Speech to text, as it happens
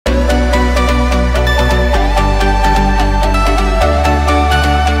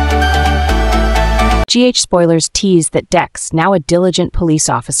Spoilers tease that Dex, now a diligent police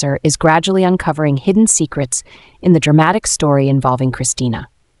officer, is gradually uncovering hidden secrets in the dramatic story involving Kristina.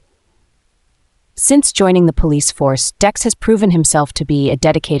 Since joining the police force, Dex has proven himself to be a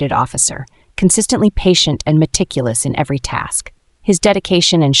dedicated officer, consistently patient and meticulous in every task. His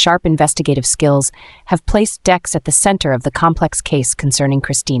dedication and sharp investigative skills have placed Dex at the center of the complex case concerning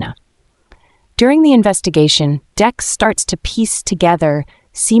Kristina. During the investigation, Dex starts to piece together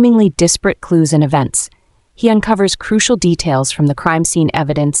seemingly disparate clues and events. He uncovers crucial details from the crime scene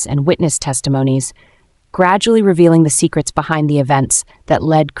evidence and witness testimonies, gradually revealing the secrets behind the events that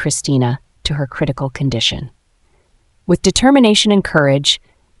led Kristina to her critical condition. With determination and courage,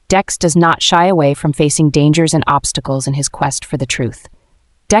 Dex does not shy away from facing dangers and obstacles in his quest for the truth.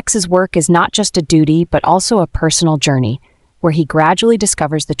 Dex's work is not just a duty, but also a personal journey, where he gradually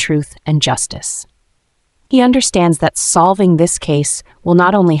discovers the truth and justice. He understands that solving this case will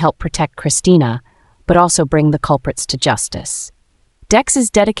not only help protect Kristina, but also bring the culprits to justice. Dex's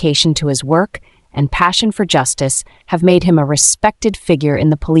dedication to his work and passion for justice have made him a respected figure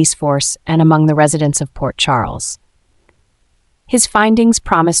in the police force and among the residents of Port Charles. His findings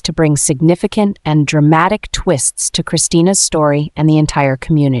promise to bring significant and dramatic twists to Kristina's story and the entire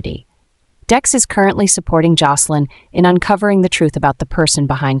community. Dex is currently supporting Jocelyn in uncovering the truth about the person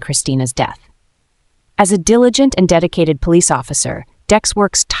behind Kristina's death. As a diligent and dedicated police officer, Dex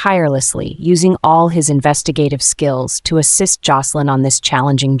works tirelessly, using all his investigative skills to assist Jocelyn on this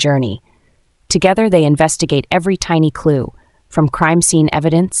challenging journey. Together, they investigate every tiny clue, from crime scene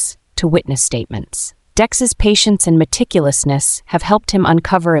evidence to witness statements. Dex's patience and meticulousness have helped him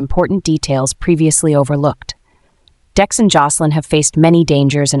uncover important details previously overlooked. Dex and Jocelyn have faced many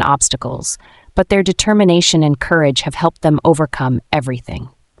dangers and obstacles, but their determination and courage have helped them overcome everything.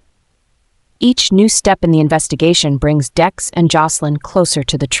 Each new step in the investigation brings Dex and Jocelyn closer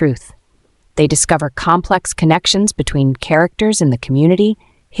to the truth. They discover complex connections between characters in the community,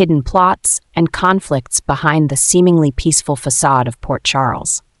 hidden plots, and conflicts behind the seemingly peaceful facade of Port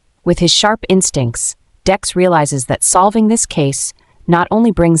Charles. With his sharp instincts, Dex realizes that solving this case not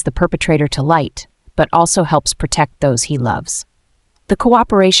only brings the perpetrator to light, but also helps protect those he loves. The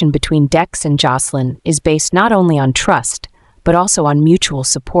cooperation between Dex and Jocelyn is based not only on trust, but also on mutual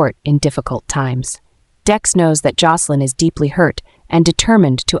support in difficult times. Dex knows that Jocelyn is deeply hurt and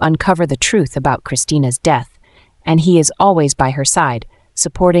determined to uncover the truth about Kristina's death, and he is always by her side,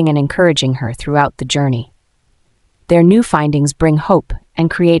 supporting and encouraging her throughout the journey. Their new findings bring hope and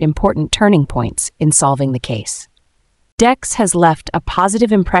create important turning points in solving the case. Dex has left a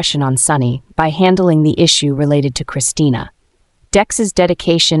positive impression on Sunny by handling the issue related to Kristina. Dex's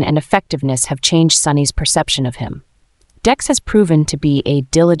dedication and effectiveness have changed Sunny's perception of him. Dex has proven to be a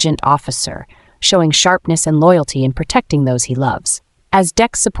diligent officer, showing sharpness and loyalty in protecting those he loves. As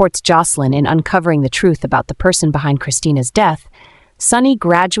Dex supports Jocelyn in uncovering the truth about the person behind Kristina's death, Sunny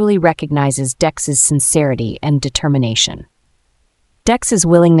gradually recognizes Dex's sincerity and determination. Dex's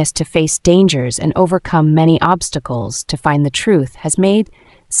willingness to face dangers and overcome many obstacles to find the truth has made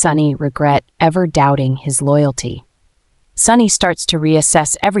Sunny regret ever doubting his loyalty. Sunny starts to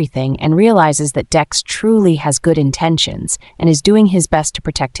reassess everything and realizes that Dex truly has good intentions and is doing his best to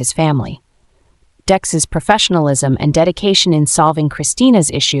protect his family. Dex's professionalism and dedication in solving Kristina's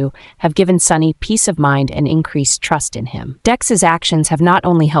issue have given Sunny peace of mind and increased trust in him. Dex's actions have not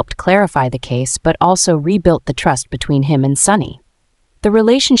only helped clarify the case, but also rebuilt the trust between him and Sunny. The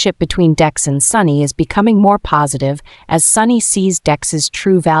relationship between Dex and Sunny is becoming more positive as Sunny sees Dex's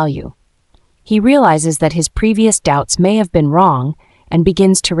true value. He realizes that his previous doubts may have been wrong and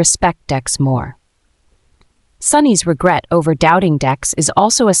begins to respect Dex more. Sunny's regret over doubting Dex is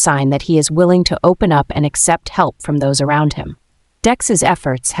also a sign that he is willing to open up and accept help from those around him. Dex's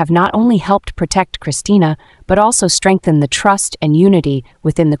efforts have not only helped protect Kristina, but also strengthened the trust and unity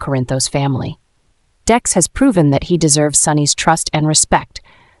within the Corinthos family. Dex has proven that he deserves Sunny's trust and respect,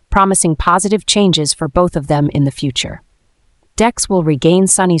 promising positive changes for both of them in the future. Dex will regain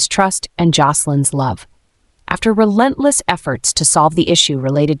Sunny's trust and Jocelyn's love. After relentless efforts to solve the issue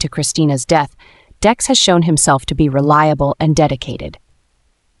related to Kristina's death, Dex has shown himself to be reliable and dedicated.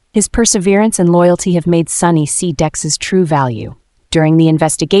 His perseverance and loyalty have made Sunny see Dex's true value. During the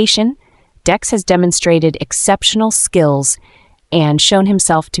investigation, Dex has demonstrated exceptional skills and shown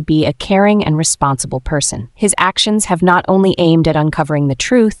himself to be a caring and responsible person. His actions have not only aimed at uncovering the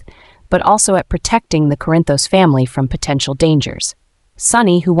truth, but also at protecting the Corinthos family from potential dangers.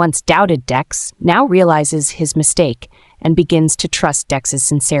 Sunny, who once doubted Dex, now realizes his mistake and begins to trust Dex's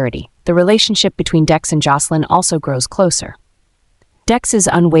sincerity. The relationship between Dex and Jocelyn also grows closer. Dex's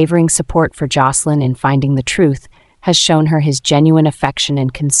unwavering support for Jocelyn in finding the truth has shown her his genuine affection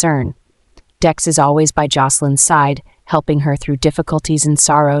and concern. Dex is always by Jocelyn's side, helping her through difficulties and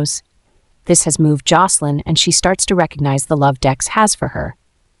sorrows. This has moved Jocelyn, and she starts to recognize the love Dex has for her.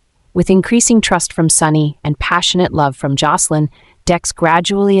 With increasing trust from Sunny and passionate love from Jocelyn, Dex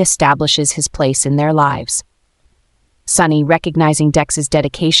gradually establishes his place in their lives. Sunny, recognizing Dex's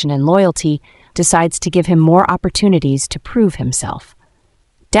dedication and loyalty, decides to give him more opportunities to prove himself.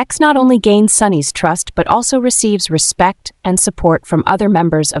 Dex not only gains Sunny's trust, but also receives respect and support from other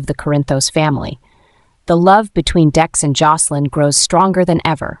members of the Corinthos family. The love between Dex and Jocelyn grows stronger than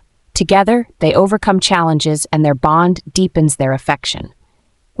ever. Together, they overcome challenges, and their bond deepens their affection.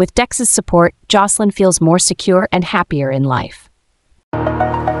 With Dex's support, Jocelyn feels more secure and happier in life.